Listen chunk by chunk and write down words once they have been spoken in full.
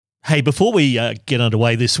Hey, before we get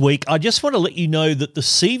underway this week, I just want to let you know that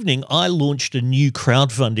this evening I launched a new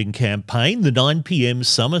crowdfunding campaign, the 9pm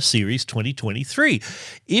Summer Series 2023.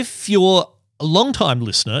 If you're a long-time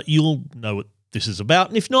listener, you'll know what this is about.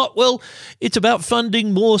 And if not, well, it's about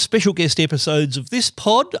funding more special guest episodes of this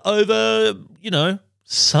pod over,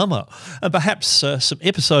 summer. And perhaps some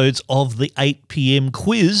episodes of the 8pm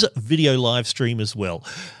quiz video live stream as well.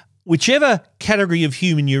 Whichever category of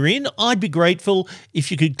human you're in, I'd be grateful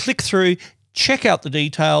if you could click through, check out the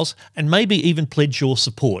details, and maybe even pledge your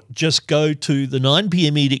support. Just go to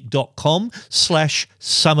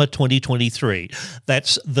the9pmedict.com/summer2023.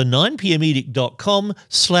 That's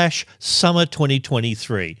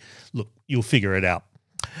the9pmedict.com/summer2023. Look, you'll figure it out.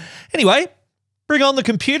 Anyway, bring on the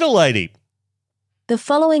computer lady. The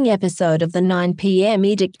following episode of the 9pm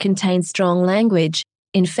Edict contains strong language,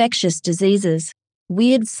 infectious diseases,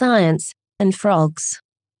 weird science, and frogs.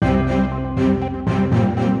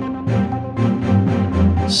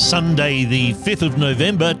 Sunday, the 5th of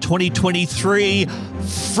November, 2023,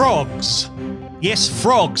 frogs. Yes,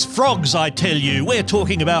 frogs, I tell you. We're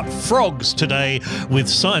talking about frogs today with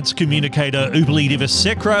science communicator Upulie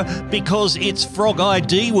Divisekera because it's Frog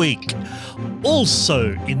ID Week.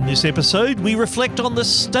 Also in this episode, we reflect on the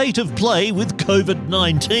state of play with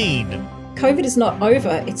COVID-19. COVID is not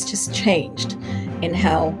over, it's just changed in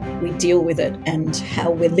how we deal with it and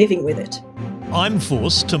how we're living with it. I'm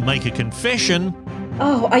forced to make a confession.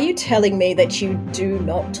 Oh, are you telling me that you do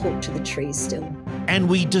not talk to the trees still? And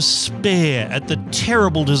we despair at the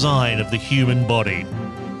terrible design of the human body.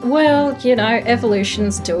 Well,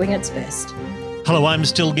 evolution's doing its best. Hello, I'm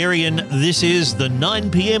Stilgarian. This is the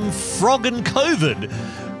 9pm Frog and COVID.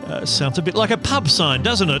 Sounds a bit like a pub sign,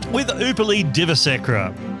 doesn't it? With Upulie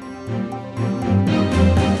Divisekera.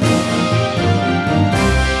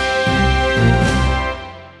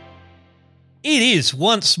 It is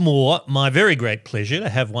once more my very great pleasure to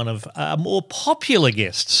have one of our more popular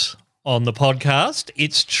guests on the podcast.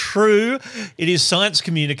 It's true. It is science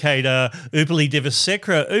communicator Upulie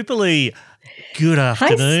Divisekera. Upulie, good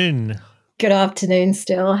afternoon. Good afternoon,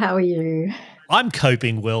 Still. How are you? I'm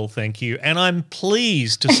coping well, thank you. And I'm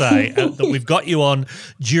pleased to say that we've got you on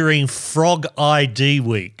during Frog ID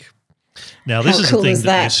Week. Now, this How is cool a thing is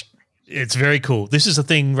that? It's very cool. This is a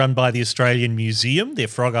thing run by the Australian Museum, their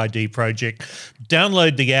Frog ID project.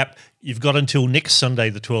 Download the app. You've got until next Sunday,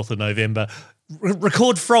 the 12th of November.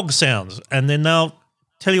 Record frog sounds, and then they'll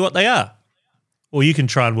tell you what they are. Or you can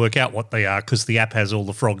try and work out what they are because the app has all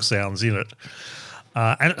the frog sounds in it.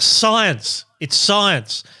 And it's science. It's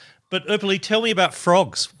science. But Upulie, tell me about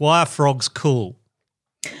frogs. Why are frogs cool?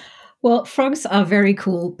 Well, frogs are very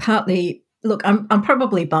cool, partly. Look, I'm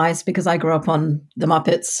probably biased because I grew up on the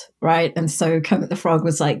Muppets, right? And so Kermit the Frog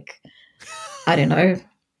was like, I don't know,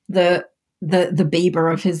 the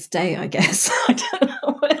Bieber of his day, I guess. I don't know.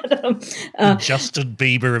 The Justin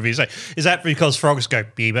Bieber of his day. Is that because frogs go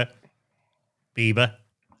Bieber?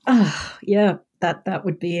 Yeah, that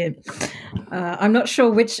would be it. I'm not sure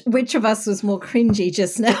which of us was more cringy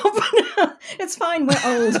just now, but it's fine. We're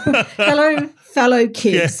old. Hello, fellow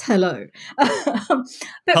kids. Yeah. Hello.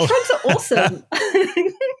 But frogs are awesome.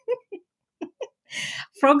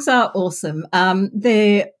 Frogs are awesome.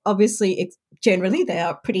 They're obviously, generally, they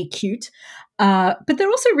are pretty cute, but they're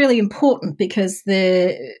also really important because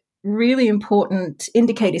they're really important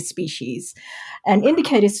indicator species. And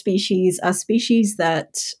indicator species are species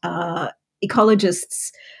that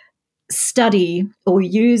ecologists study or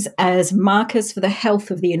use as markers for the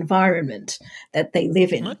health of the environment that they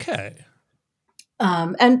live in. Okay.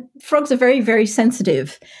 And frogs are very, very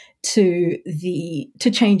sensitive to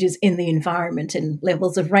changes in the environment and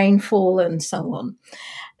levels of rainfall and so on.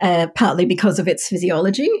 Partly because of its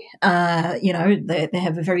physiology. They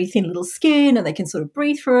have a very thin little skin and they can sort of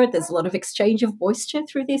breathe through it. There's a lot of exchange of moisture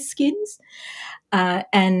through their skins.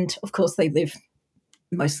 And, of course, they live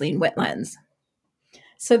mostly in wetlands.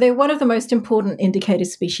 So they're one of the most important indicator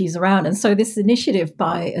species around. And so this initiative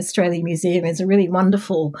by Australian Museum is a really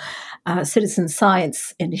wonderful citizen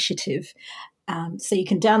science initiative. So you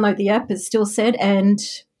can download the app, as Still said, and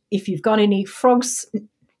if you've got any frogs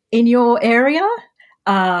in your area,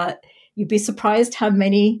 you'd be surprised how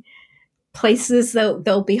many places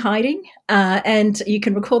they'll be hiding. And you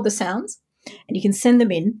can record the sounds and you can send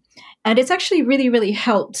them in. And it's actually really, really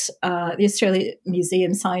helped the Australian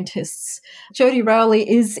Museum scientists. Jodie Rowley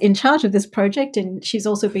is in charge of this project, and she's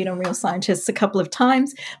also been on Real Scientists a couple of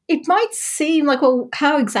times. It might seem like, well,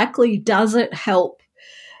 how exactly does it help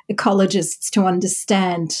ecologists to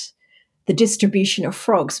understand the distribution of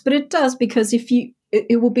frogs? But it does, because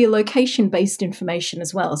it will be location-based information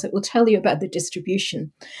as well, so it will tell you about the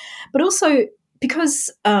distribution. But also, because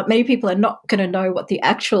many people are not going to know what the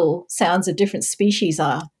actual sounds of different species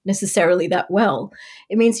are necessarily that well,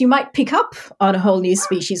 it means you might pick up on a whole new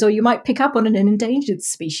species, or you might pick up on an endangered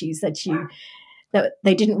species that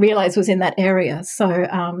they didn't realize was in that area. So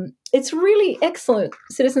it's really excellent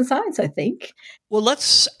citizen science, I think. Well,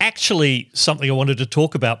 that's actually something I wanted to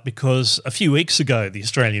talk about, because a few weeks ago, the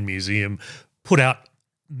Australian Museum put out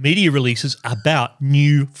media releases about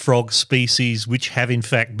new frog species which have in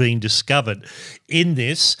fact been discovered in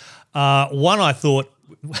this. One I thought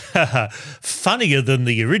funnier than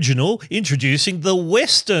the original, introducing the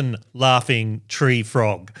Western laughing tree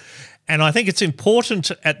frog. And I think it's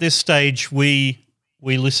important at this stage we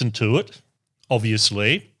listen to it,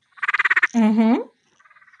 obviously. Mm-hmm.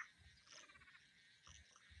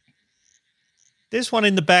 There's one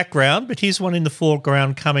in the background, but here's one in the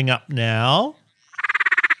foreground coming up now.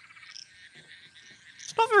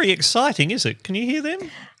 It's not very exciting, is it? Can you hear them?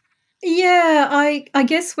 Yeah, I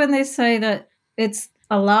guess when they say that it's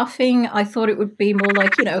a laughing, I thought it would be more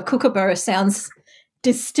like, a kookaburra sounds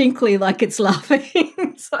distinctly like it's laughing.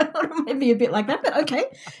 So I thought it might be a bit like that, but okay,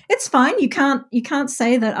 it's fine. You can't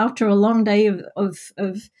say that after a long day of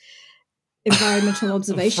environmental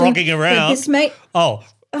observation. Frogging around.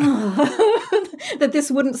 That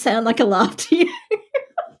this wouldn't sound like a laugh to you.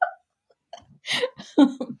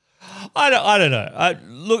 I don't know.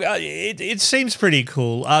 Look, it seems pretty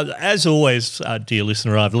cool. As always, dear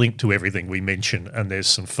listener, I've linked to everything we mention, and there's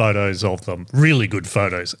some photos of them, really good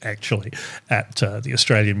photos actually, at the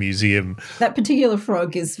Australian Museum. That particular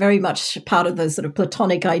frog is very much part of the sort of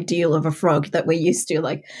platonic ideal of a frog that we're used to,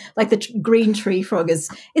 like the green tree frog is.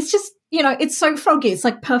 It's just, it's so froggy. It's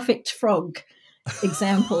like perfect frog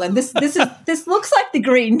example. And this looks like the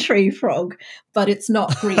green tree frog, but it's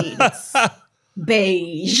not green. It's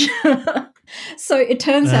beige. So it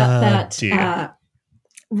turns out that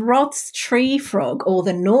Roth's tree frog, or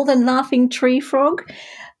the northern laughing tree frog,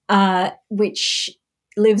 which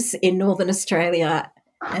lives in northern Australia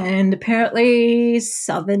and apparently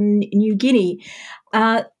southern New Guinea,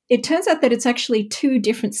 it turns out that it's actually two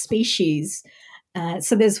different species.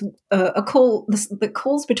 So there's a call. The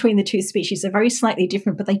calls between the two species are very slightly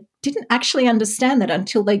different, but they didn't actually understand that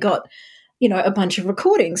until they got, a bunch of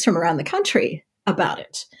recordings from around the country about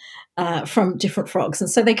it from different frogs, and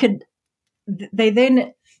so they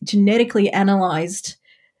then genetically analysed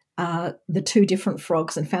the two different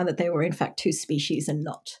frogs and found that they were in fact two species and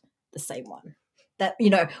not the same one. That,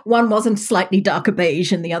 one wasn't slightly darker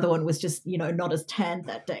beige and the other one was just, not as tanned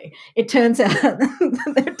that day. It turns out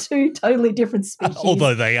they're two totally different species.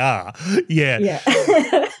 Although they are. Yeah.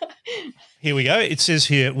 Yeah. Here we go. It says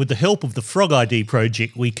here, with the help of the Frog ID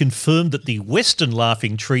project, we confirmed that the Western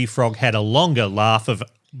laughing tree frog had a longer laugh of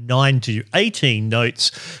 9 to 18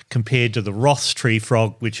 notes compared to the Roth's tree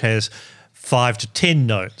frog, which has 5 to 10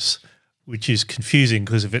 notes, which is confusing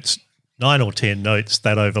because if it's 9 or 10 notes,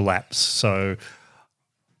 that overlaps. So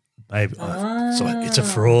maybe so it's a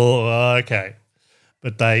frog. Okay.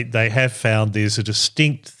 But they have found there's a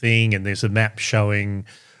distinct thing, and there's a map showing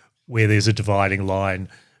where there's a dividing line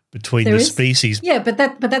between the species. Yeah, but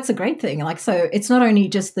that's a great thing. Like, so it's not only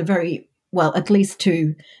just the very, well, at least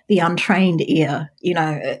to the untrained ear,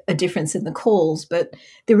 a difference in the calls, but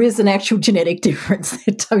there is an actual genetic difference.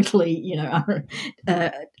 They're totally,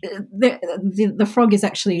 the frog is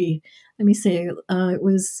actually, let me see, it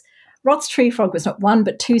was Roth's tree frog was not one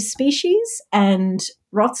but two species, and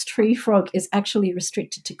Roth's tree frog is actually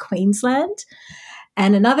restricted to Queensland.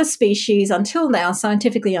 And another species, until now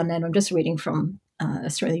scientifically unknown, I'm just reading from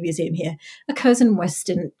Australian Museum here, occurs in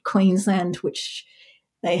Western Queensland, which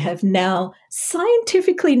they have now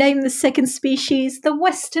scientifically named the second species the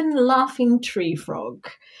Western laughing tree frog.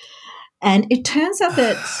 And it turns out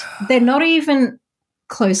that they're not even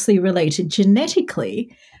closely related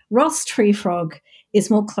genetically. Roth's tree frog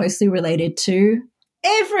is more closely related to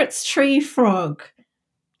Everett's tree frog.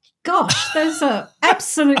 Gosh, those are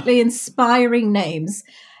absolutely inspiring names.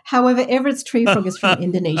 However, Everett's tree frog is from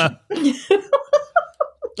Indonesia.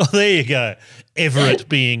 Oh, there you go. Everett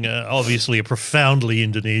being obviously a profoundly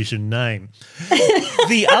Indonesian name.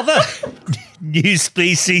 The other new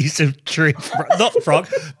species of tree, not frog,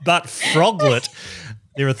 but froglet.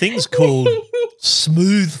 There are things called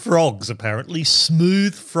smooth frogs, apparently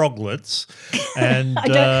smooth froglets, and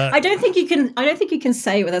I don't think you can. I don't think you can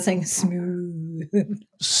say it without saying smooth.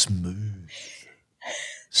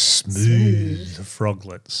 Smooth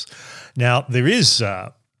froglets. Now there is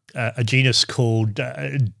a genus called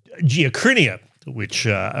Geocrinia, which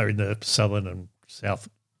are in the southern and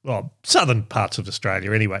southern parts of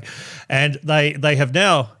Australia anyway, and they have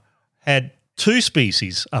now had two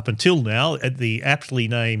species up until now, the aptly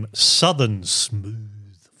named southern smooth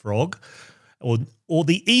frog or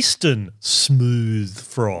the eastern smooth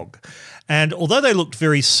frog. And although they looked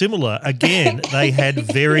very similar, again, they had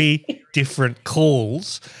very different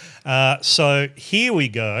calls. So here we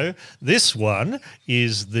go. This one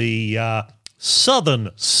is the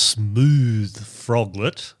southern smooth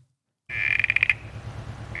froglet.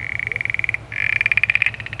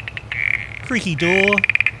 Creaky door.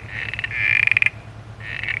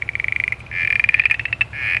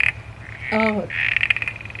 Oh.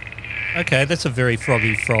 Okay, that's a very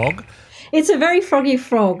froggy frog. It's a very froggy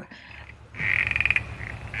frog.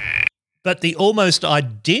 But the almost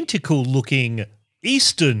identical looking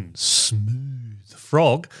eastern smooth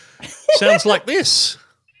frog sounds like this.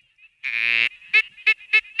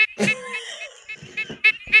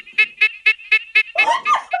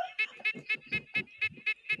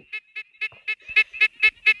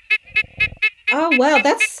 Oh, wow,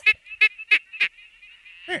 that's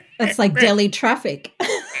like Delhi traffic.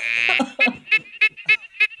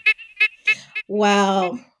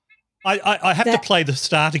 Wow. I have to play the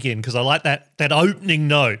start again because I like that opening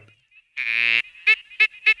note.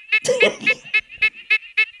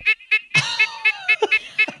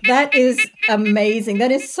 That is amazing.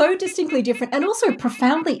 That is so distinctly different and also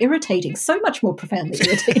profoundly irritating, so much more profoundly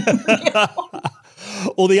irritating.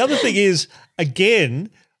 Well, the other thing is, again,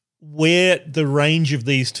 where the range of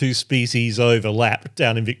these two species overlap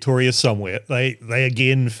down in Victoria somewhere, they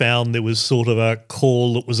again found there was sort of a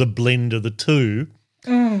call that was a blend of the two.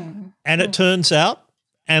 And it turns out,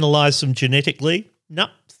 analysed them genetically,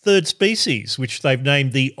 third species, which they've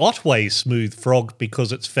named the Otway smooth frog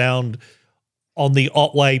because it's found on the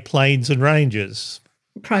Otway plains and ranges.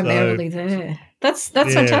 Primarily there. That's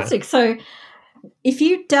fantastic. So if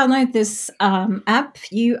you download this app,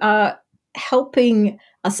 you are helping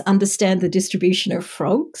us understand the distribution of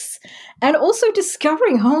frogs and also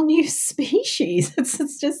discovering whole new species.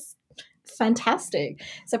 It's just fantastic.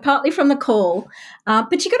 So partly from the call,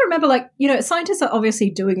 but you got to remember, scientists are obviously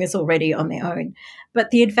doing this already on their own,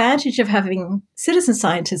 but the advantage of having citizen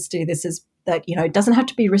scientists do this is that, it doesn't have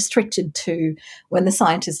to be restricted to when the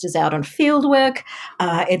scientist is out on field work.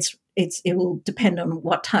 It will depend on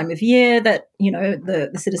what time of year that,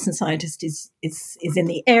 the citizen scientist is in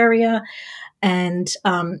the area. And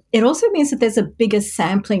it also means that there's a bigger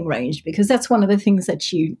sampling range, because that's one of the things that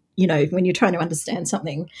when you're trying to understand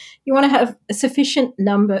something, you want to have a sufficient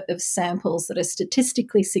number of samples that are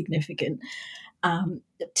statistically significant and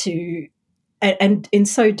in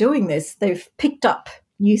so doing this, they've picked up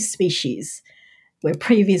new species where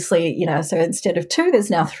previously, so instead of 2,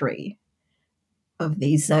 there's now 3 of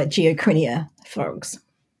these geocrinia frogs.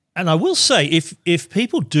 And I will say, if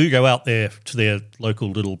people do go out there to their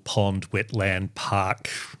local little pond, wetland, park,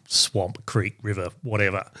 swamp, creek, river,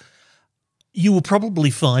 whatever, you will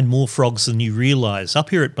probably find more frogs than you realise. Up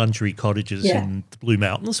here at Bungery Cottages in the Blue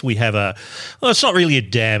Mountains, we have it's not really a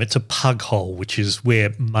dam, it's a pug hole, which is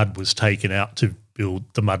where mud was taken out to build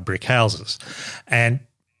the mud brick houses. And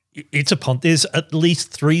it's a pond. There's at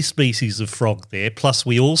least 3 species of frog there, plus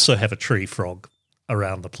we also have a tree frog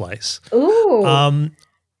around the place. Ooh.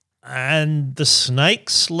 And the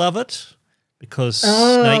snakes love it because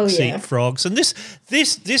snakes eat frogs. And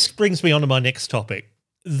this brings me on to my next topic,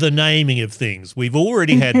 the naming of things. We've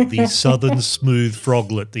already had the southern smooth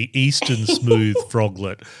froglet, the eastern smooth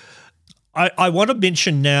froglet. I want to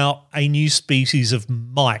mention now a new species of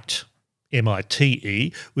mite,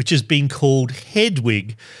 M-I-T-E, which has been called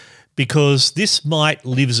Hedwig because this mite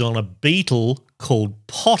lives on a beetle called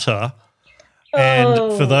Potter.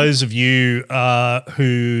 And for those of you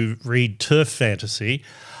who read turf fantasy,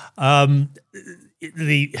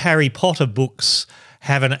 the Harry Potter books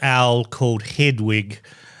have an owl called Hedwig,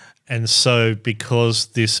 and so because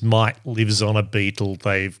this mite lives on a beetle,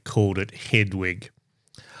 they've called it Hedwig.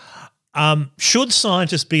 Should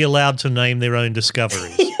scientists be allowed to name their own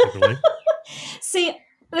discoveries? See,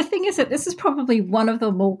 the thing is that this is probably one of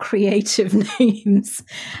the more creative names.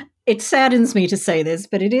 It saddens me to say this,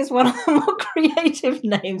 but it is one of the more creative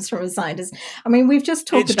names from a scientist. I mean, we've just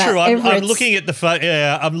talked about It's true. I'm looking at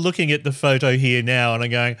the I'm looking at the photo here now, and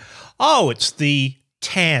I'm going, "Oh, it's the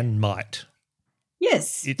tan mite."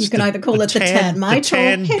 Yes, you can either call it the tan mite the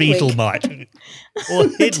tan or beetle mite, or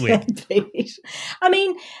Hedwig. I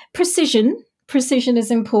mean, precision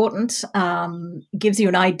is important. Gives you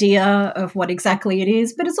an idea of what exactly it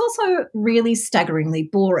is, but it's also really staggeringly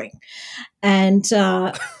boring. And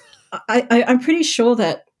I'm pretty sure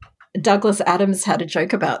that Douglas Adams had a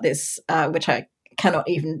joke about this, which I cannot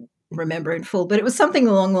even remember in full, but it was something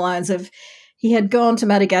along the lines of he had gone to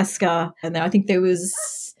Madagascar, and then I think there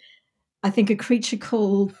was I think, a creature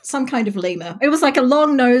called some kind of lemur. It was like a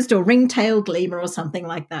long-nosed or ring-tailed lemur or something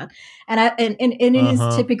like that. And in his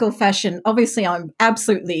typical fashion, obviously I'm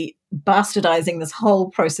absolutely bastardizing this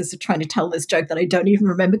whole process of trying to tell this joke that I don't even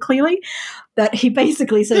remember clearly. But he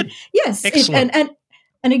basically said, yes, and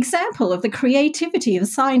an example of the creativity of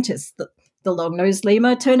scientists. The long-nosed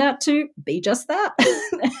lemur turned out to be just that.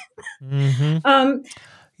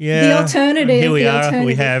 Yeah. The alternative. Here we are.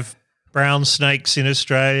 We have brown snakes in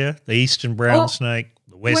Australia, the eastern brown snake,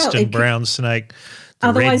 the western brown snake,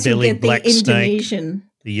 the red-bellied black snake,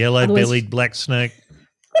 the yellow-bellied black snake.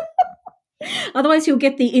 Otherwise, you'll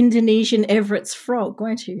get the Indonesian Everett's frog,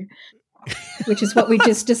 won't you? Which is what we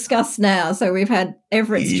just discussed now. So we've had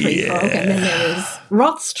Everett's tree frog, and then there is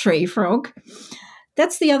Roth's tree frog.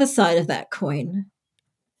 That's the other side of that coin.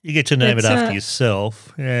 You get to name it after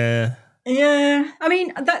yourself. Yeah. Yeah, I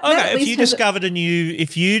mean, if you discovered a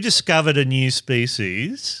new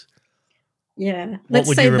species, what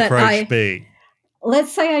would your approach be?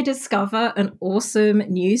 Let's say I discover an awesome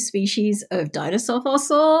new species of dinosaur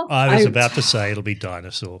fossil. I was about to say it'll be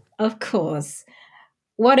dinosaur. Of course.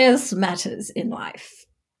 What else matters in life?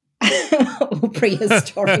 Or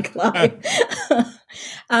prehistoric life?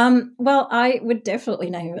 Well, I would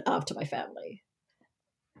definitely name it after my family.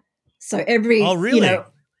 So Oh, really?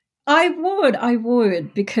 I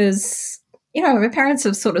would, because, my parents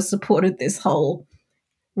have sort of supported this whole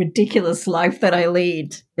ridiculous life that I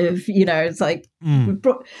lead of, it's like,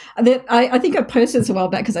 I think I posted this a while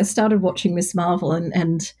back because I started watching Miss Marvel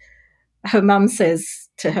and her mum says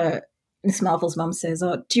to her, Miss Marvel's mum says,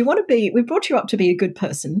 "Oh, we brought you up to be a good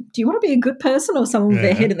person. Do you want to be a good person or someone with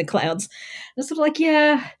their head in the clouds?" And I was sort of like,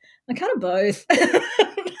 yeah, I kind of both.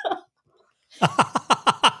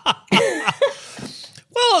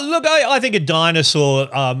 Well, look, I think a dinosaur,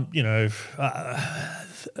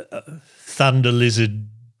 thunder lizard,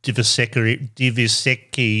 Divisekera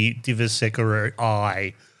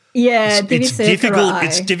eye. Yeah, it's difficult.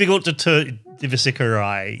 It's difficult to turn Divisekera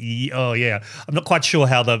eye. Oh, yeah. I'm not quite sure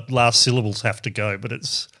how the last syllables have to go, but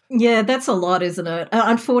it's that's a lot, isn't it?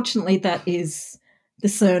 Unfortunately, that is the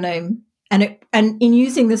surname. And in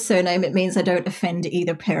using the surname, it means I don't offend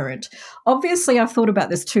either parent. Obviously, I've thought about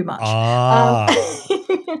this too much.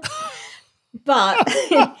 But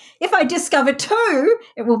if I discover two,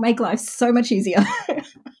 it will make life so much easier.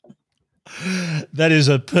 That is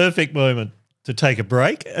a perfect moment to take a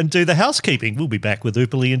break and do the housekeeping. We'll be back with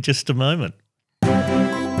Upulie in just a moment.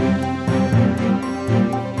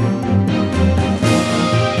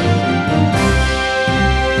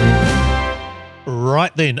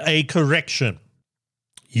 Right then, a correction.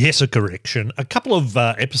 Yes, a correction. A couple of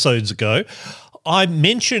episodes ago, I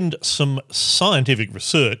mentioned some scientific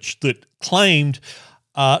research that claimed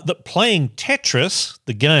that playing Tetris,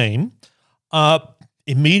 the game,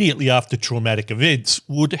 immediately after traumatic events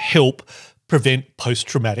would help prevent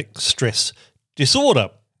post-traumatic stress disorder.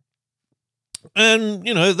 And,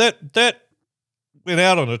 that went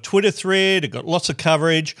out on a Twitter thread. It got lots of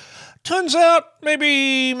coverage. Turns out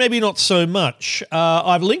maybe not so much.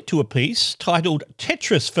 I've linked to a piece titled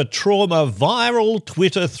 "Tetris for Trauma Viral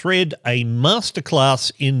Twitter Thread, a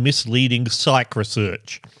Masterclass in Misleading Psych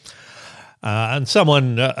Research." And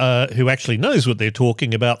someone who actually knows what they're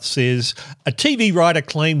talking about says, a TV writer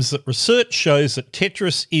claims that research shows that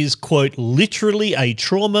Tetris is, quote, literally a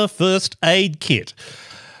trauma first aid kit.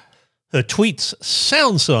 Her tweets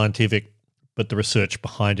sound scientific, but the research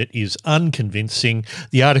behind it is unconvincing.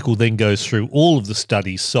 The article then goes through all of the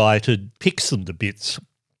studies cited, picks them to bits,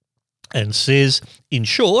 and says, in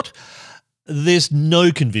short, there's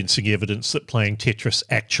no convincing evidence that playing Tetris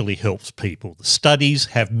actually helps people. The studies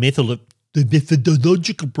have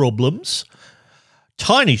methodological problems,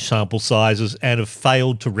 tiny sample sizes, and have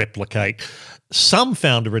failed to replicate. Some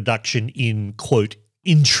found a reduction in, quote,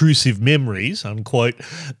 intrusive memories, unquote,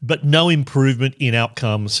 but no improvement in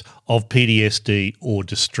outcomes of PTSD or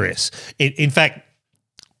distress. In fact,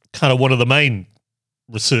 kind of one of the main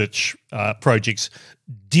research projects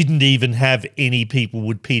didn't even have any people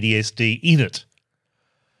with PTSD in it.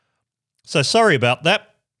 So sorry about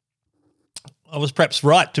that. I was perhaps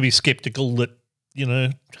right to be sceptical that,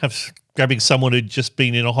 grabbing someone who'd just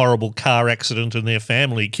been in a horrible car accident and their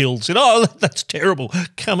family killed said, "Oh, that's terrible.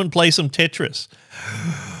 Come and play some Tetris."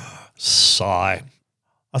 Sigh.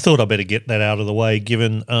 I thought I'd better get that out of the way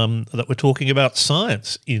given that we're talking about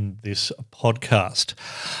science in this podcast.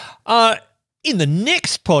 In the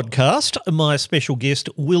next podcast, my special guest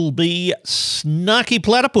will be Snarky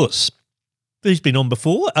Platypus. He's been on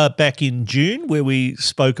before, back in June, where we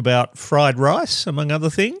spoke about fried rice, among other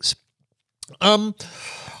things.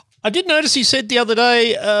 I did notice he said the other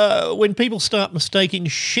day, when people start mistaking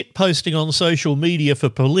shit posting on social media for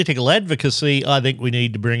political advocacy, I think we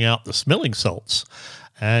need to bring out the smelling salts.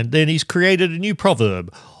 And then he's created a new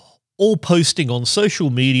proverb. All posting on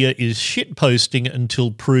social media is shit posting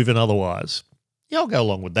until proven otherwise. Yeah, I'll go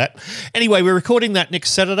along with that. Anyway, we're recording that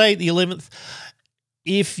next Saturday, the 11th.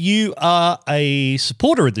 If you are a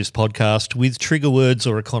supporter of this podcast with trigger words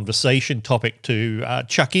or a conversation topic to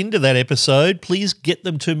chuck into that episode, please get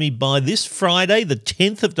them to me by this Friday, the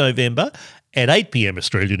 10th of November at 8 p.m.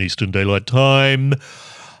 Australian Eastern Daylight Time,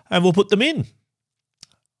 and we'll put them in.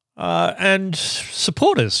 And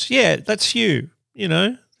supporters, yeah, that's you. You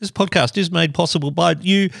know, this podcast is made possible by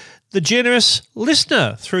you, the generous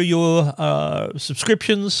listener, through your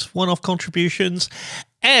subscriptions, one-off contributions,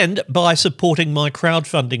 and by supporting my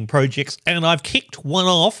crowdfunding projects. And I've kicked one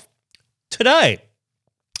off today.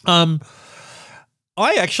 I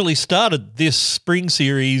actually started this spring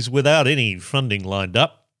series without any funding lined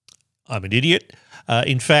up. I'm an idiot.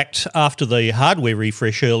 In fact, after the hardware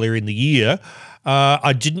refresh earlier in the year,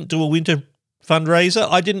 I didn't do a winter fundraiser.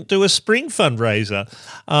 I didn't do a spring fundraiser.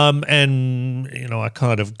 And, you know, I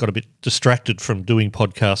kind of got a bit distracted from doing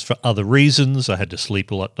podcasts for other reasons. I had to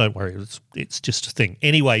sleep a lot. Don't worry, it's just a thing.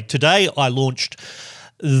 Anyway, today I launched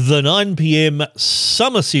the 9 p.m.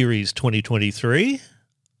 Summer Series 2023.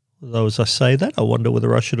 Although as I say that, I wonder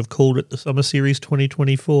whether I should have called it the Summer Series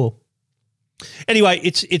 2024. Anyway,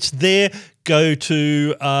 it's there. Go to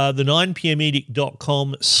the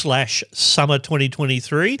 9pmedict.com/summer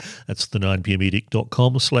 2023. That's the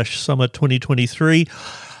 9pmedict.com/summer 2023.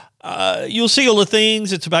 You'll see all the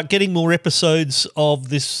things. It's about getting more episodes of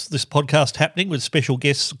this podcast happening with special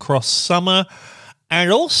guests across summer.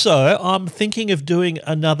 And also, I'm thinking of doing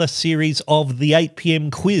another series of the 8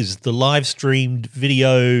 p.m. quiz, the live-streamed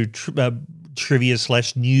video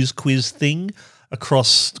trivia/news quiz thing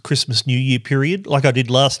across the Christmas New Year period, like I did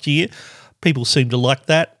last year. People seem to like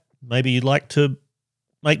that. Maybe you'd like to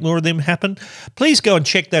make more of them happen. Please go and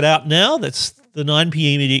check that out now. That's the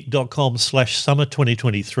 9pmedict.com/summer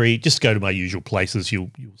 2023. Just go to my usual places.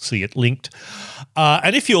 You'll see it linked.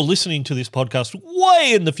 And if you're listening to this podcast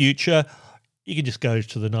way in the future, you can just go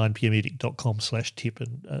to the 9pmedict.com/tip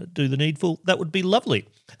and do the needful. That would be lovely.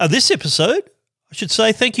 This episode, I should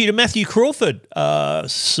say thank you to Matthew Crawford,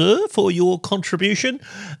 sir, for your contribution.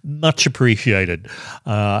 Much appreciated.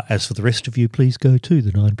 As for the rest of you, please go to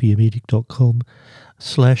the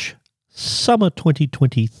 9pmedict.com/summer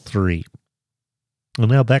 2023.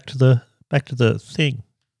 And now back to the thing.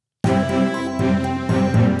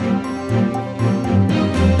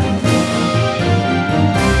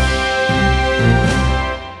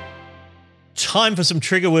 Time for some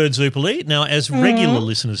trigger words, Upulie. Now, as regular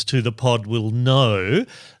listeners to the pod will know,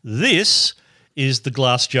 this is the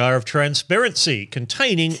glass jar of transparency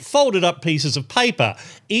containing folded up pieces of paper.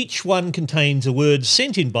 Each one contains a word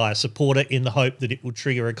sent in by a supporter in the hope that it will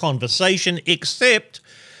trigger a conversation, except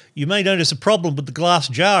you may notice a problem with the glass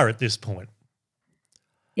jar at this point.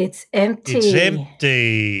 It's empty. It's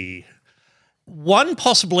empty. One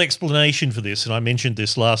possible explanation for this, and I mentioned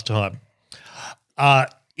this last time,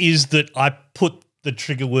 is that I put the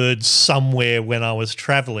trigger words somewhere when I was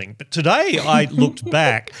travelling. But today I looked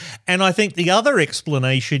back, and I think the other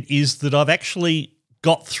explanation is that I've actually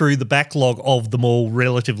got through the backlog of them all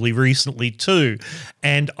relatively recently too,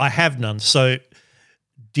 and I have none. So,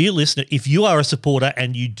 dear listener, if you are a supporter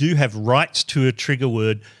and you do have rights to a trigger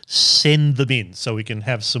word, send them in so we can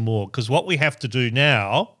have some more. Because what we have to do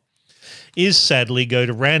now is sadly go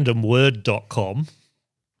to randomword.com.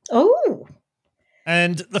 Oh.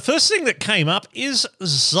 And the first thing that came up is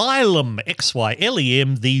xylem,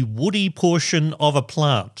 X-Y-L-E-M, the woody portion of a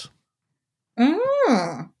plant.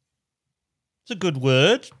 It's a good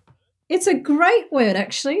word. It's a great word,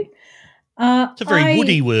 actually. It's a very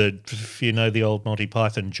woody word, if you know the old Monty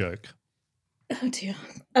Python joke. Oh, dear.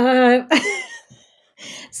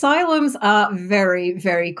 Xylems are very,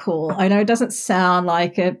 very cool. I know it doesn't sound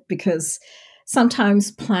like it because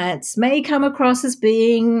sometimes plants may come across as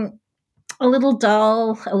being a little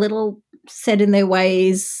dull, a little set in their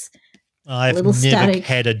ways, I've a little never static.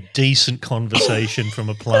 had a decent conversation from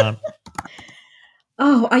a plant.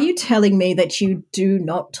 Oh, are you telling me that you do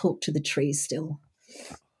not talk to the trees still?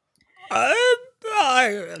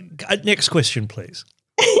 Next question, please.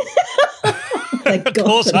 Thank Of God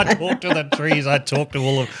course for I that. talk to the trees. I talk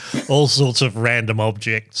to all sorts of random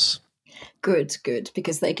objects. Good,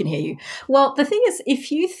 because they can hear you. Well, the thing is,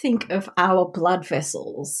 if you think of our blood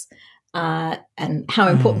vessels and how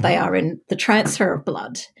important they are in the transfer of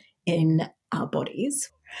blood in our bodies,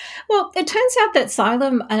 Well, it turns out that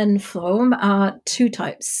xylem and phloem are two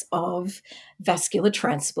types of vascular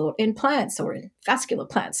transport in plants or in vascular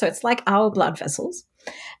plants. So it's like our blood vessels.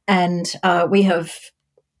 And we have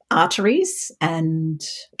arteries and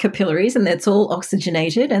capillaries, and that's all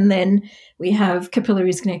oxygenated. And then we have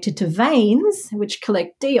capillaries connected to veins, which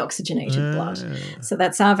collect deoxygenated blood. So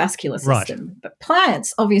that's our vascular system. Right. But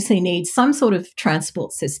plants obviously need some sort of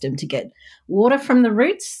transport system to get water from the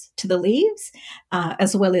roots to the leaves,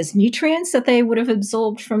 as well as nutrients that they would have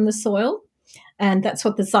absorbed from the soil. And that's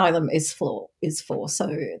what the xylem is for.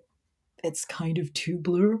 So it's kind of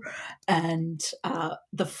tubular. And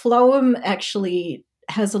the phloem actually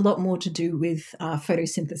has a lot more to do with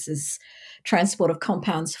photosynthesis, transport of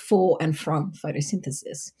compounds for and from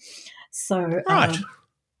photosynthesis. So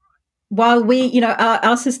while we,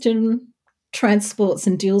 our system transports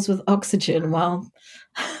and deals with oxygen, while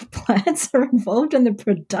plants are involved in the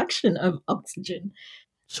production of oxygen.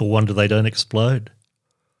 So wonder they don't explode.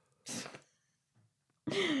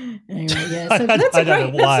 Anyway, yeah. So I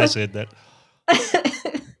don't know why I said that.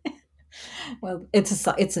 Well, it's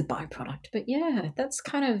a byproduct, but yeah, that's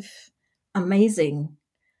kind of amazing.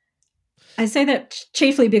 I say that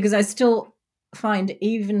chiefly because I still find,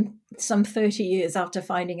 even some 30 years after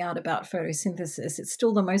finding out about photosynthesis, it's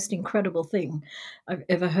still the most incredible thing I've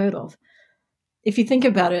ever heard of. If you think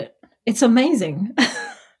about it, it's amazing.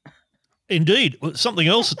 Indeed. Something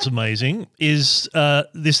else that's amazing is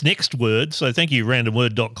this next word. So thank you,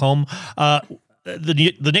 randomword.com.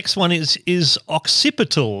 The next one is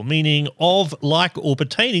occipital, meaning of, like, or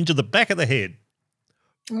pertaining to the back of the head.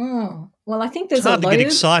 Oh, well, I think there's it's hard a lobe. to get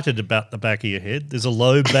excited about the back of your head. There's a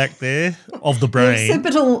lobe back there of the brain.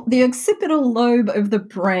 The occipital lobe of the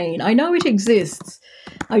brain. I know it exists.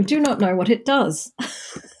 I do not know what it does.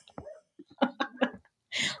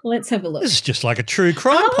 Let's have a look. This is just like a true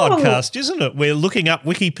crime podcast, isn't it? We're looking up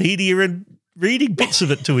Wikipedia and reading bits of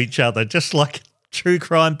it to each other, just like true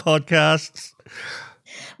crime podcasts.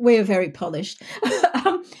 We're very polished.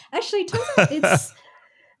 Actually, it turns out it's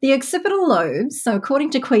the occipital lobes, so according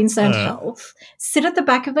to Queensland Health, sit at the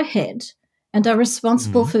back of the head and are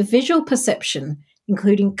responsible for visual perception,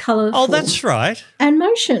 including colour, form, that's right, and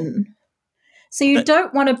motion. So you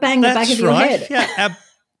don't want to bang the back of your head. Yeah,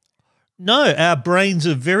 our brains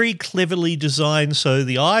are very cleverly designed so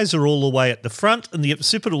the eyes are all the way at the front and the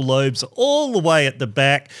occipital lobes are all the way at the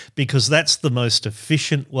back, because that's the most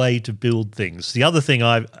efficient way to build things. The other thing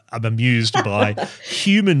I'm amused by,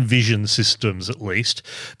 human vision systems at least,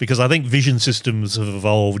 because I think vision systems have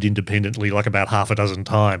evolved independently like about half a dozen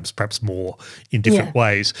times, perhaps more, in different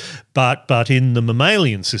ways. But in the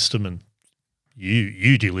mammalian system, and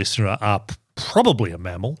you dear listener, are probably a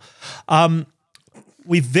mammal,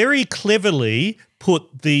 we very cleverly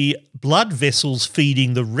put the blood vessels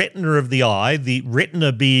feeding the retina of the eye, the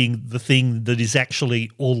retina being the thing that is actually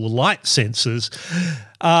all the light sensors,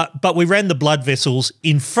 but we ran the blood vessels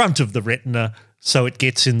in front of the retina so it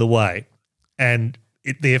gets in the way. And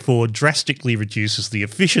it therefore drastically reduces the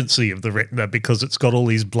efficiency of the retina because it's got all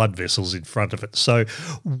these blood vessels in front of it. So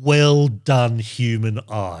well done, human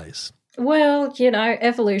eyes. Well,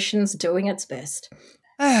 evolution's doing its best.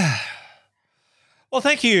 Well,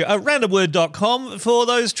 thank you, randomword.com, for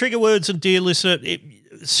those trigger words. And dear listener,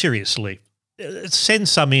 seriously, send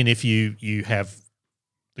some in if you have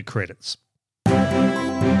the credits.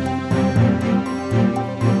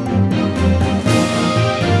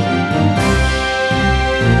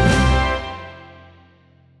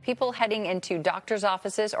 People heading into doctors'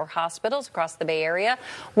 offices or hospitals across the Bay Area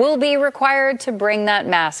will be required to bring that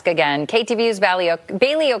mask again. KTVU's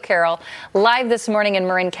Bailey O'Carroll live this morning in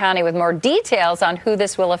Marin County with more details on who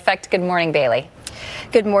this will affect. Good morning, Bailey.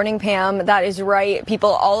 Good morning, Pam. That is right. People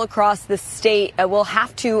all across the state will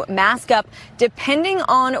have to mask up depending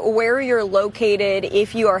on where you're located.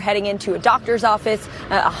 If you are heading into a doctor's office,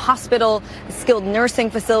 a hospital, skilled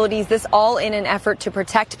nursing facilities, this all in an effort to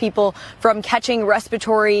protect people from catching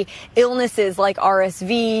respiratory illnesses like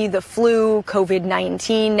RSV, the flu,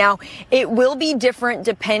 COVID-19. Now, it will be different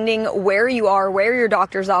depending where you are, where your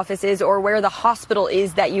doctor's office is, or where the hospital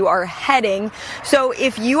is that you are heading. So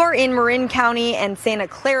if you are in Marin County and Santa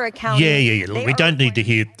Clara County. Yeah. Look, we don't need to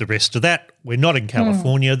hear the rest of that. We're not in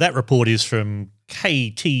California. That report is from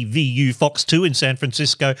KTVU Fox 2 in San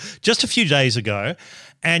Francisco just a few days ago.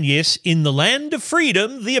 And yes, in the land of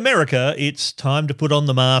freedom, the America, it's time to put on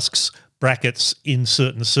the masks, brackets, in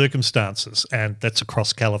certain circumstances. And that's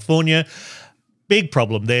across California. Big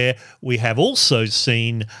problem there. We have also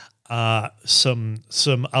seen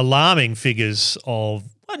some alarming figures of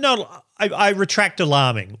 – no, I retract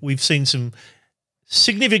alarming. We've seen some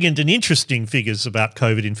significant and interesting figures about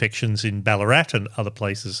COVID infections in Ballarat and other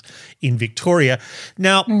places in Victoria.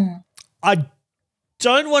 Now, I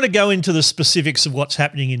don't want to go into the specifics of what's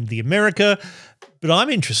happening in the America, but I'm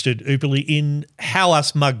interested, Upulie, in how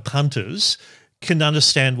us mug punters can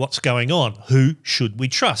understand what's going on. Who should we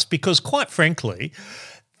trust? Because quite frankly,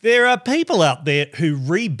 there are people out there who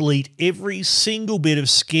rebleat every single bit of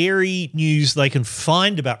scary news they can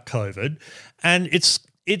find about COVID, and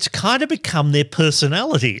it's kind of become their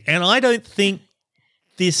personality, and I don't think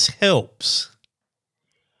this helps.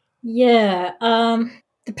 Yeah,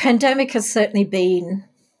 the pandemic has certainly been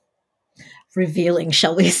revealing,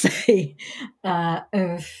 shall we say,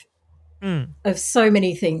 of so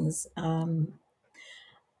many things.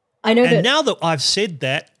 I know and now that I've said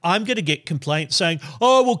that, I'm going to get complaints saying,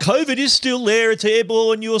 oh, well, COVID is still there, it's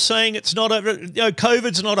airborne, you're saying it's not over,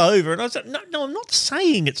 COVID's not over. And I said, no, I'm not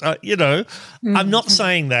saying it's, I'm not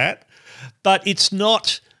saying that, but it's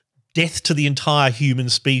not death to the entire human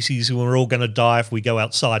species and we're all going to die if we go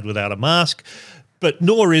outside without a mask, but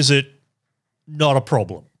nor is it not a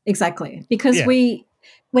problem. Exactly, because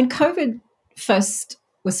when COVID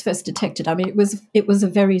was first detected, I mean, it was a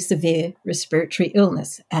very severe respiratory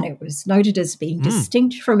illness, and it was noted as being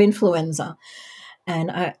distinct from influenza.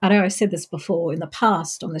 And I know I said this before in the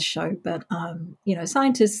past on the show, but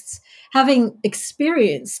scientists, having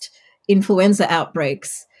experienced influenza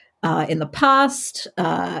outbreaks in the past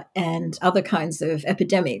and other kinds of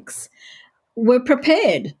epidemics, were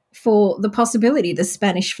prepared for the possibility, the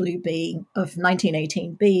Spanish flu of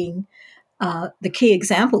 1918 being the key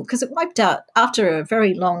example, because it wiped out, after a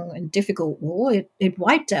very long and difficult war, it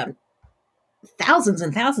wiped out thousands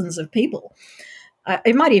and thousands of people.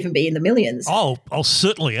 It might even be in the millions. Oh,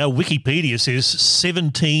 certainly. Our Wikipedia says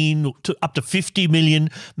 17 to up to 50 million,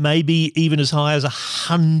 maybe even as high as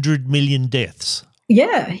 100 million deaths.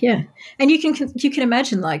 Yeah. And you can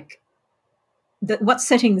imagine, like, what's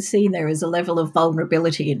setting the scene there is a level of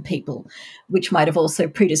vulnerability in people, which might have also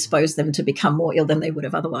predisposed them to become more ill than they would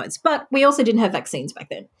have otherwise. But we also didn't have vaccines back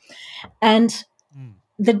then. And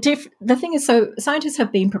the thing is, so scientists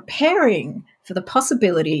have been preparing for the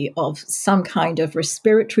possibility of some kind of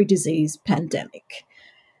respiratory disease pandemic,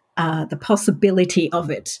 the possibility of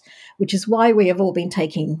it, which is why we have all been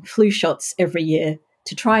taking flu shots every year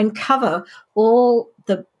to try and cover all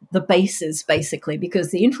the bases, basically,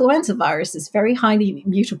 because the influenza virus is very highly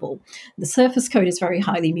mutable. The surface code is very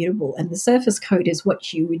highly mutable, and the surface code is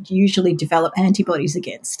what you would usually develop antibodies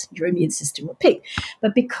against. Your immune system would pick.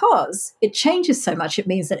 But because it changes so much, it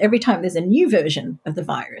means that every time there's a new version of the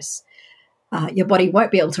virus, your body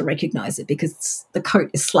won't be able to recognize it because the coat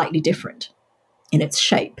is slightly different in its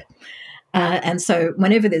shape. And so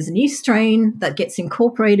whenever there's a new strain that gets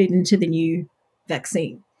incorporated into the new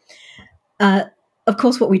vaccine, of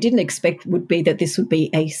course, what we didn't expect would be that this would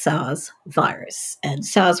be a SARS virus. And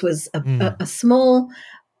SARS was a small,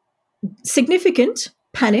 significant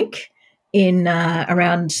panic in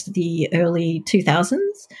around the early 2000s,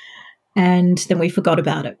 and then we forgot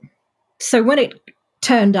about it. So when it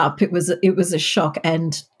turned up, it was a shock,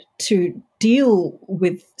 and to deal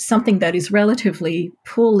with something that is relatively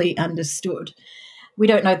poorly understood. We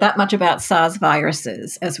don't know that much about SARS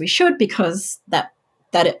viruses as we should, because that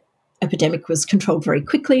epidemic was controlled very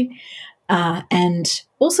quickly. And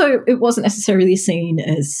also it wasn't necessarily seen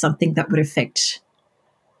as something that would affect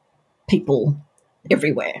people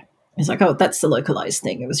everywhere. It's like, oh, that's the localized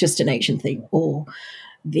thing. It was just an Asian thing. Or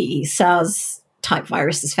the SARS type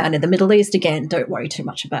viruses found in the Middle East, again, don't worry too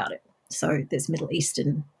much about it. So there's Middle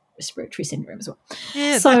Eastern respiratory syndrome as well.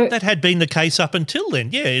 Yeah, so that had been the case up until then.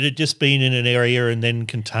 Yeah, it had just been in an area and then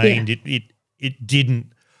contained. Yeah. It didn't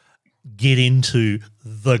get into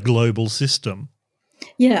the global system.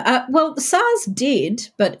 Yeah, well, SARS did,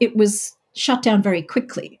 but it was shut down very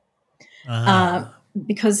quickly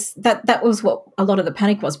because that was what a lot of the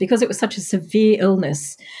panic was, because it was such a severe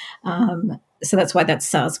illness. So that's why that's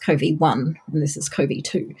SARS-CoV-1 and this is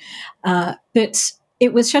CoV-2. But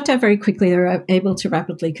it was shut down very quickly. They were able to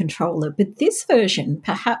rapidly control it. But this version,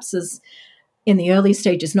 perhaps as in the early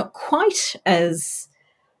stages, not quite as,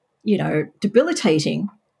 debilitating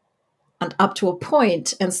and up to a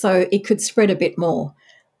point, and so it could spread a bit more.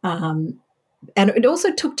 And it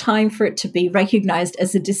also took time for it to be recognized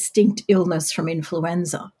as a distinct illness from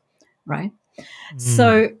influenza, right?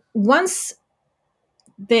 So once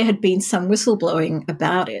there had been some whistleblowing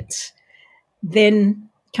about it, then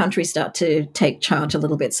countries start to take charge a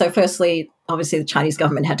little bit. So firstly, obviously the Chinese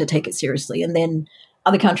government had to take it seriously, and then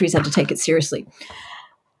other countries had to take it seriously.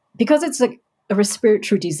 Because it's a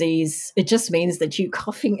respiratory disease, it just means that you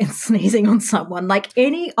coughing and sneezing on someone, like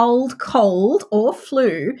any old cold or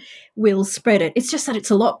flu, will spread it. It's just that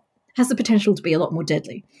has the potential to be a lot more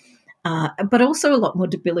deadly, but also a lot more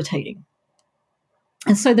debilitating.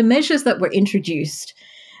 And so the measures that were introduced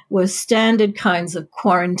were standard kinds of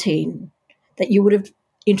quarantine that you would have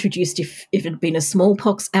introduced if it had been a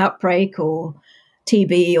smallpox outbreak or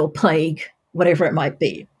TB or plague, whatever it might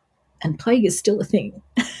be. And plague is still a thing.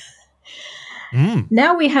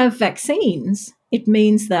 Now we have vaccines. It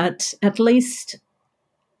means that at least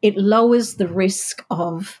it lowers the risk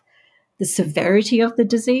of the severity of the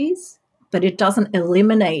disease, but it doesn't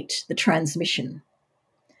eliminate the transmission.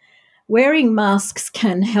 Wearing masks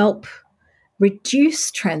can help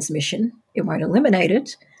reduce transmission. It won't eliminate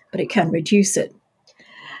it, but it can reduce it.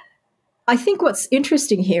 I think what's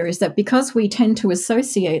interesting here is that because we tend to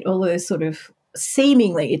associate all those sort of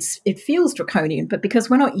seemingly, it feels draconian, but because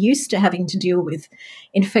we're not used to having to deal with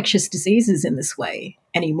infectious diseases in this way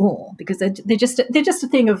anymore, because they're just a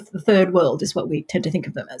thing of the third world is what we tend to think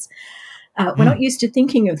of them as. We're not used to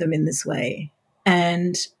thinking of them in this way.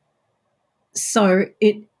 And so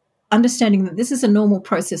understanding that this is a normal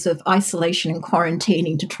process of isolation and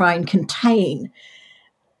quarantining to try and contain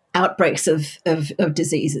outbreaks of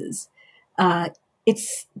diseases.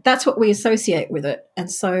 That's what we associate with it. And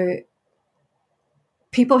so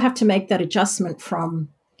people have to make that adjustment from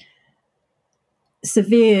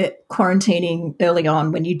severe quarantining early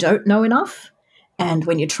on when you don't know enough and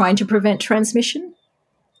when you're trying to prevent transmission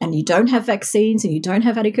and you don't have vaccines and you don't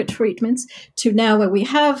have adequate treatments, to now where we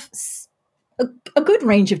have a good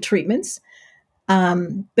range of treatments,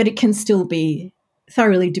 but it can still be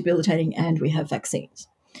thoroughly debilitating and we have vaccines.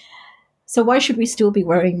 So why should we still be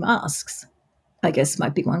wearing masks? I guess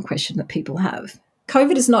might be one question that people have.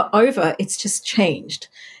 COVID is not over, it's just changed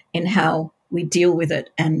in how we deal with it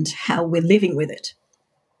and how we're living with it.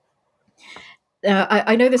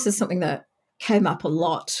 I know this is something that came up a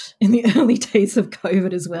lot in the early days of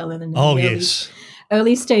COVID as well, and in the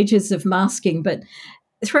early stages of masking, but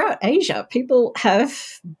throughout Asia, people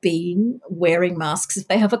have been wearing masks if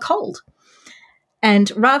they have a cold.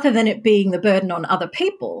 And rather than it being the burden on other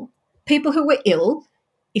people who were ill,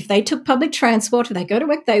 if they took public transport, if they go to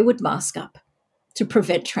work, they would mask up to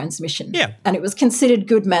prevent transmission. Yeah. And it was considered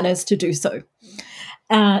good manners to do so.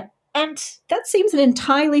 And that seems an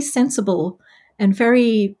entirely sensible and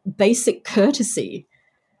very basic courtesy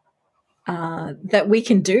that we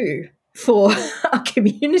can do for our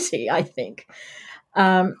community, I think.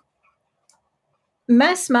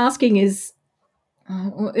 Mass masking is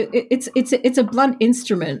it's a blunt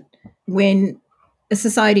instrument when a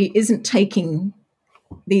society isn't taking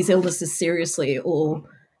these illnesses seriously, or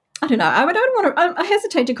I don't know. I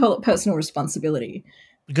hesitate to call it personal responsibility.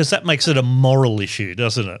 Because that makes it a moral issue,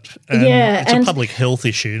 doesn't it? It's a public health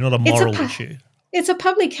issue, not a moral issue. It's a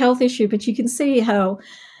public health issue, but you can see how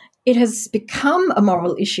it has become a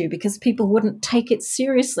moral issue because people wouldn't take it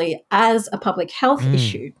seriously as a public health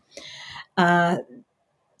issue. And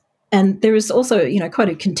there is also, quite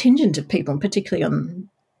a contingent of people, and particularly on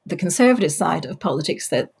the conservative side of politics,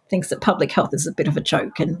 that thinks that public health is a bit of a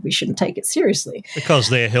joke and we shouldn't take it seriously. Because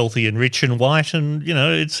they're healthy and rich and white and,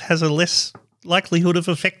 it has a less likelihood of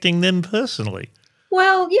affecting them personally.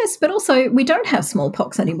 Well, yes, but also we don't have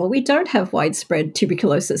smallpox anymore. We don't have widespread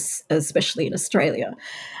tuberculosis, especially in Australia.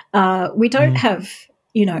 We don't have,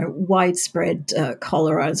 widespread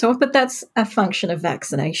cholera and so on, but that's a function of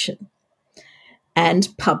vaccination and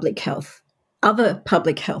public health, other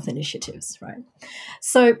public health initiatives, right?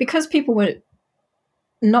 So because people were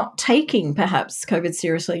not taking perhaps COVID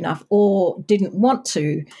seriously enough or didn't want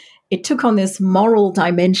to, it took on this moral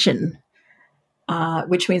dimension,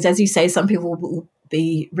 which means, as you say, some people will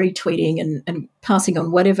be retweeting and passing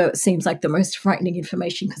on whatever seems like the most frightening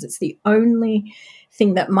information because it's the only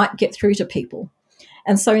thing that might get through to people.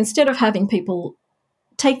 And so instead of having people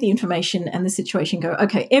take the information and the situation go,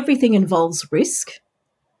 okay, everything involves risk.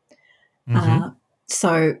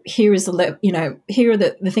 So here is here are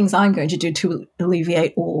the things I'm going to do to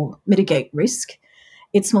alleviate or mitigate risk.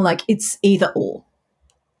 It's more like it's either or.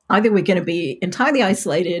 Either we're going to be entirely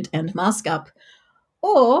isolated and mask up,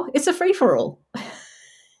 or it's a free-for-all.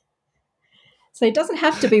 So it doesn't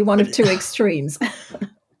have to be one of two extremes.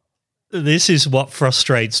 This is what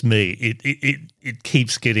frustrates me. It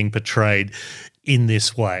keeps getting portrayed in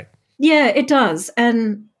this way. Yeah, it does.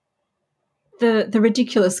 And the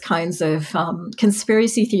ridiculous kinds of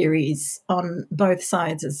conspiracy theories on both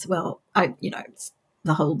sides as well. It's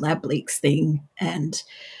the whole lab leaks thing and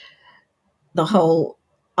the whole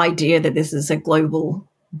idea that this is a global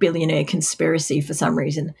billionaire conspiracy for some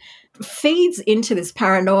reason feeds into this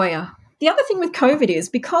paranoia the other thing with COVID is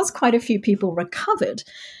because quite a few people recovered,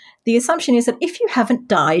 the assumption is that if you haven't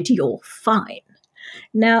died, you're fine.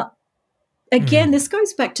 Now, again, this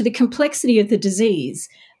goes back to the complexity of the disease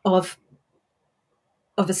of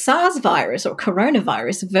a SARS virus or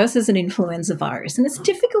coronavirus versus an influenza virus. And it's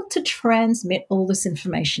difficult to transmit all this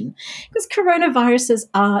information because coronaviruses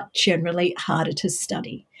are generally harder to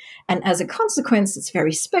study. And as a consequence, it's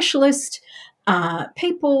very specialist,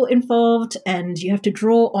 people involved, and you have to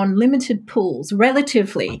draw on limited pools,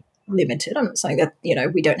 relatively limited. I'm not saying that,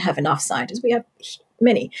 we don't have enough scientists. We have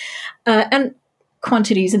many. And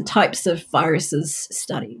quantities and types of viruses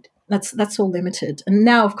studied. That's all limited. And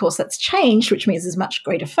now, of course, that's changed, which means there's much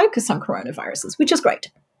greater focus on coronaviruses, which is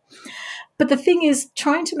great. But the thing is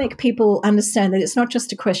trying to make people understand that it's not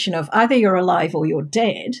just a question of either you're alive or you're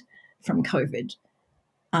dead from COVID,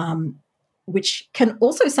 which can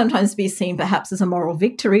also sometimes be seen perhaps as a moral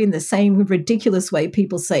victory in the same ridiculous way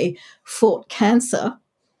people say fought cancer,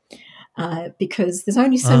 because there's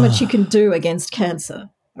only so much you can do against cancer,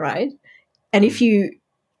 right? And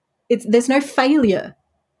there's no failure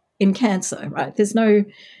in cancer, right? There's no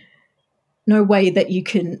way that you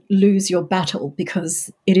can lose your battle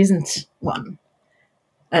because it isn't one,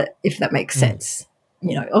 if that makes sense.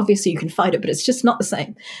 Obviously you can fight it, but it's just not the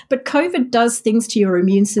same. But COVID does things to your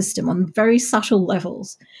immune system on very subtle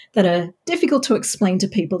levels that are difficult to explain to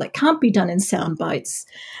people, that can't be done in sound bites,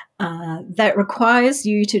 that requires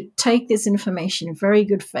you to take this information in very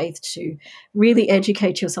good faith to really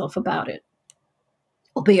educate yourself about it,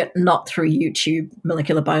 albeit not through YouTube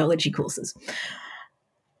molecular biology courses.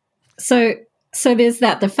 So there's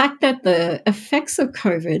that. The fact that the effects of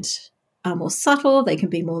COVID are more subtle, they can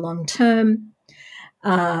be more long-term.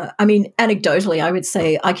 Anecdotally, I would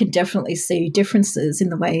say I can definitely see differences in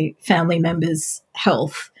the way family members'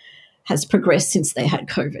 health has progressed since they had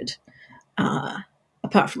COVID.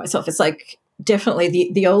 Apart from myself, it's like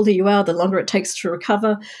definitely the older you are, the longer it takes to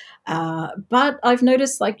recover. But I've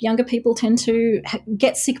noticed like younger people tend to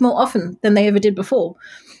get sick more often than they ever did before,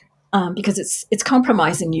 because it's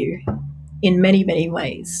compromising you in many, many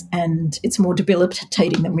ways, and it's more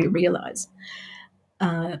debilitating than we realize.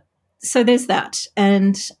 So there's that.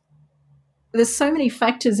 And there's so many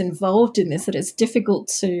factors involved in this that it's difficult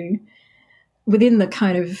to, within the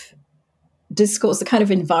kind of discourse, the kind of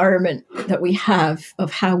environment that we have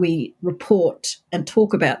of how we report and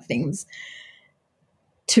talk about things,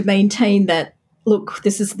 to maintain that, look,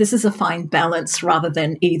 this is a fine balance rather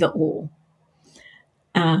than either or.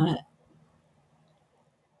 And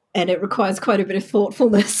it requires quite a bit of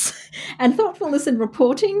thoughtfulness in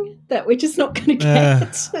reporting that we're just not going to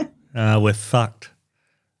get. We're fucked.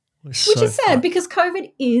 Which is sad because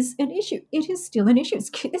COVID is an issue. It is still an issue.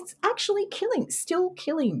 It's actually still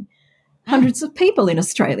killing hundreds of people in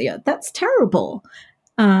Australia. That's terrible.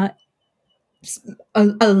 A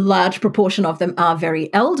large proportion of them are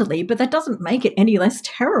very elderly, but that doesn't make it any less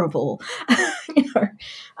terrible.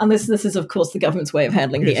 Unless this is, of course, the government's way of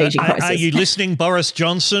handling the aging crisis. Are you listening, Boris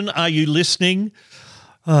Johnson? Are you listening?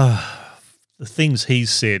 The things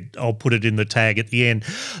he's said, I'll put it in the tag at the end.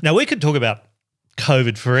 Now, we could talk about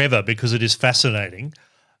COVID forever because it is fascinating,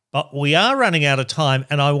 but we are running out of time,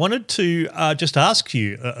 and I wanted to just ask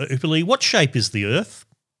you, Upulie, what shape is the Earth?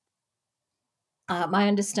 My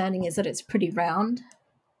understanding is that it's pretty round.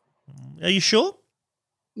 Are you sure?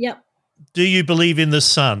 Yep. Do you believe in the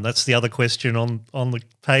sun? That's the other question on the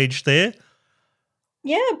page there.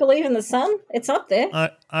 Yeah, I believe in the sun. It's up there.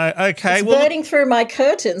 Okay. It's burning through my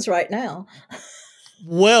curtains right now.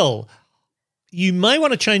 Well, you may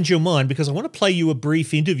want to change your mind because I want to play you a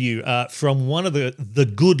brief interview from one of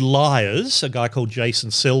the Good Liars, a guy called Jason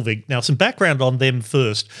Selvig. Now, some background on them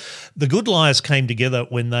first. The Good Liars came together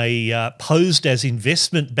when they posed as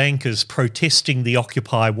investment bankers protesting the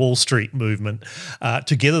Occupy Wall Street movement.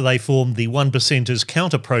 Together they formed the 1%ers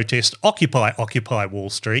counter-protest Occupy Wall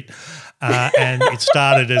Street, and it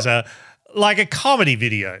started as a comedy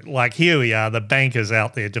video. Like, here we are, the bankers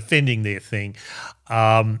out there defending their thing.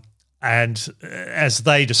 And as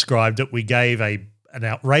they described it, we gave an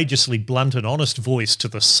outrageously blunt and honest voice to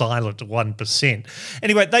the silent 1%.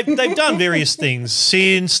 Anyway, they've done various things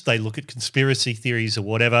since. They look at conspiracy theories or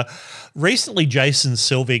whatever. Recently, Jason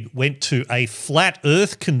Selvig went to a Flat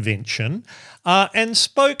Earth convention and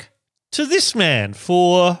spoke to this man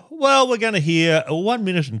for, well, we're going to hear 1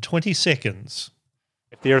 minute and 20 seconds.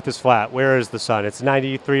 If the Earth is flat, where is the sun? It's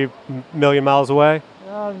 93 million miles away?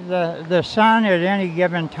 The sun at any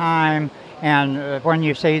given time, and when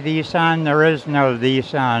you say the sun, there is no the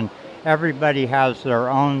sun. Everybody has their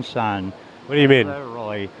own sun. What do you mean?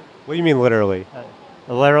 Literally. What do you mean literally?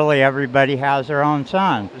 Literally everybody has their own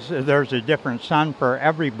sun. There's a different sun for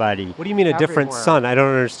everybody. What do you mean a different everywhere. sun? I don't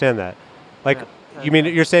understand that. Like, you mean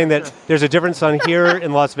you're saying that there's a different sun here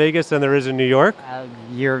in Las Vegas than there is in New York?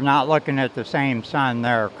 You're not looking at the same sun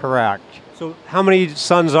there, correct. So how many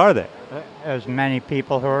suns are there? As many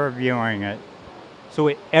people who are viewing it.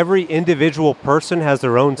 So every individual person has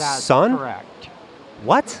their own That's sun? correct.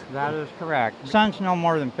 What? That is correct. The sun's no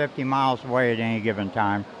more than 50 miles away at any given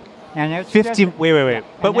time. And it's 50, just, wait.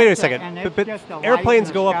 But wait a second. and it's But just a light airplanes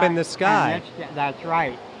in go up sky, in the sky. and that's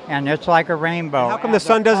right. And it's like a rainbow. How come And the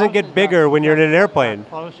sun doesn't get bigger when you're in an airplane? The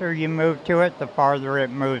closer you move to it, the farther it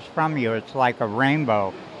moves from you. It's like a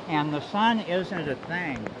rainbow. And the sun isn't a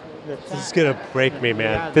thing. This is going to break me,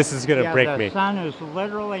 man. This is going to break me. The sun is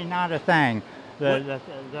literally not a thing. The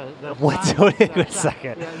What? sun- Wait the a sun-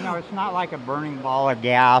 second. yeah, no, it's not like a burning ball of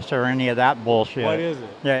gas or any of that bullshit. What is it?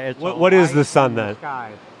 Yeah, it's What is the sun then?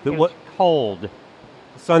 It's cold.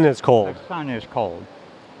 The sun is cold. The sun is cold.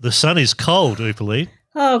 The sun is cold, Upulie.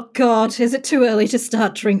 Oh, God, is it too early to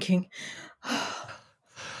start drinking?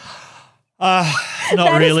 Not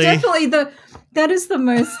That really. is definitely that is the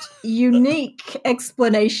most unique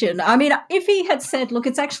explanation. I mean, if he had said, look,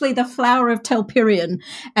 it's actually the flower of Telperion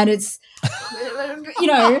and it's,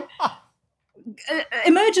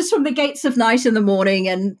 emerges from the gates of night in the morning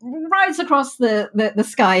and rides across the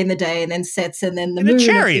sky in the day and then sets and then the In a moon.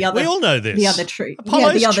 chariot. The other, We all know this. The other tree.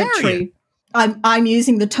 Apollo's the other chariot. tree. I'm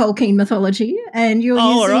using the Tolkien mythology and you're Oh,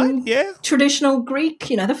 all using right. Yeah. traditional Greek,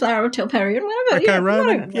 the flower of Telperion, whatever.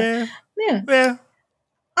 Greco-Roman. Whatever. Yeah. Yeah.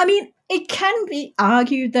 I mean, it can be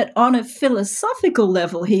argued that on a philosophical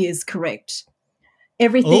level, he is correct.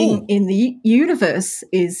 Everything in the universe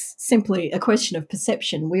is simply a question of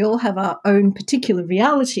perception. We all have our own particular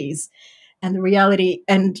realities, and the reality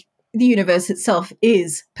and the universe itself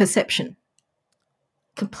is perception,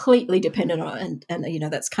 completely dependent on,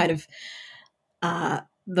 and that's kind of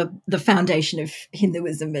the foundation of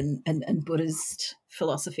Hinduism and Buddhist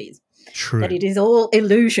philosophies. True. That it is all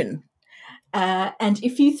illusion. And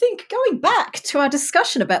if you think, going back to our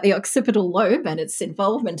discussion about the occipital lobe and its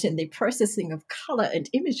involvement in the processing of colour and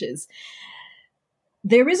images,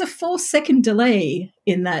 there is a 4-second delay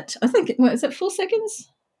in that. I think, is it 4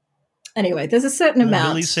 seconds? Anyway, there's a certain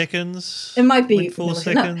amount. Milliseconds. It might be like 4 no,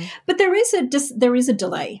 seconds. but there is a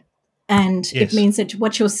delay, and Yes. it means that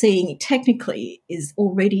what you're seeing technically is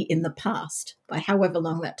already in the past by however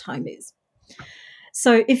long that time is.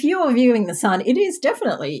 So if you're viewing the sun, it is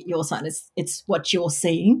definitely your sun. It's what you're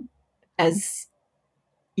seeing as,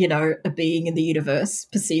 a being in the universe,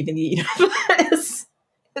 perceiving the universe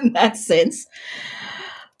in that sense.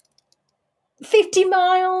 50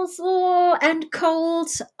 miles and cold.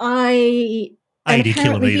 80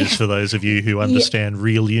 kilometres for those of you who understand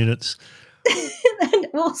real units. And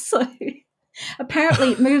also,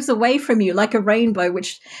 apparently it moves away from you like a rainbow,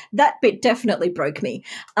 which that bit definitely broke me.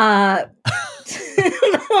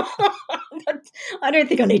 I don't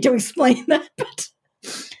think I need to explain that, but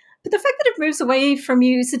the fact that it moves away from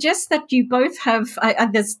you suggests that you both have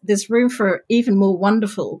there's room for even more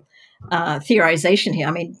wonderful theorization here.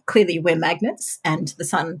 I mean, clearly we're magnets and the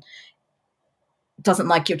sun doesn't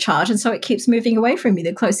like your charge, and so it keeps moving away from you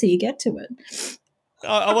the closer you get to it.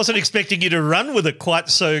 I wasn't expecting you to run with it quite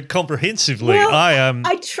so comprehensively. Well,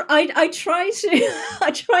 I try to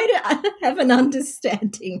have an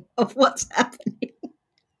understanding of what's happening,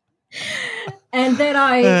 and then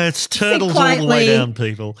it's turtles all the way down,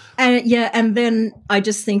 people. And then I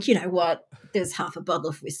just think, you know what? There's half a bottle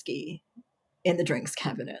of whiskey in the drinks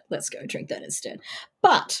cabinet. Let's go drink that instead.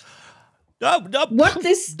 But No, but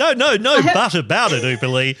about it,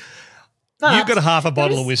 Upulie. You've got half a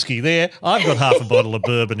bottle of whiskey there. I've got half a bottle of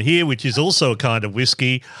bourbon here, which is also a kind of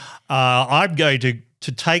whiskey. I'm going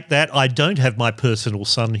to take that. I don't have my personal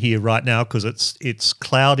sun here right now because it's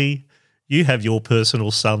cloudy. You have your personal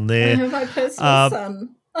sun there. I have my personal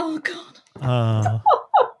sun. Oh, God.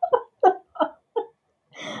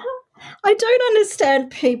 I don't understand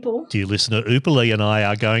people. Dear listener, Upulie and I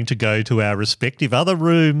are going to go to our respective other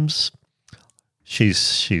rooms.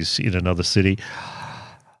 She's in another city.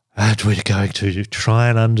 And we're going to try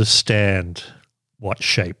and understand what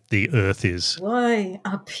shape the earth is. Why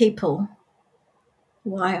are people?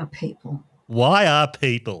 Why are people?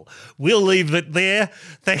 We'll leave it there.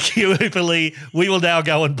 Thank you, Upulie. We will now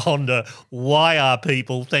go and ponder why are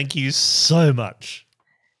people. Thank you so much.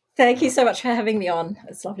 Thank you so much for having me on.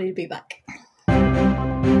 It's lovely to be back.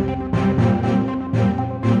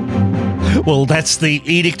 Well, that's the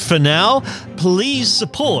edict for now. Please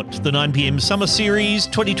support the 9pm Summer Series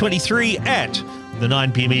 2023 at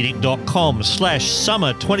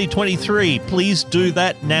the9pmedict.com/summer 2023. Please do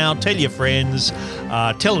that now. Tell your friends.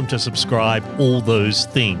 Tell them to subscribe. All those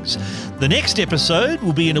things. The next episode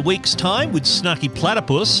will be in a week's time with Snarky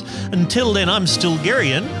Platypus. Until then, I'm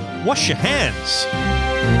Stilgarian. Wash your hands.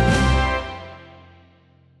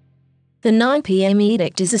 The 9 p.m.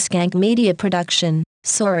 Edict is a Skank Media production.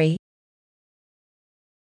 Sorry.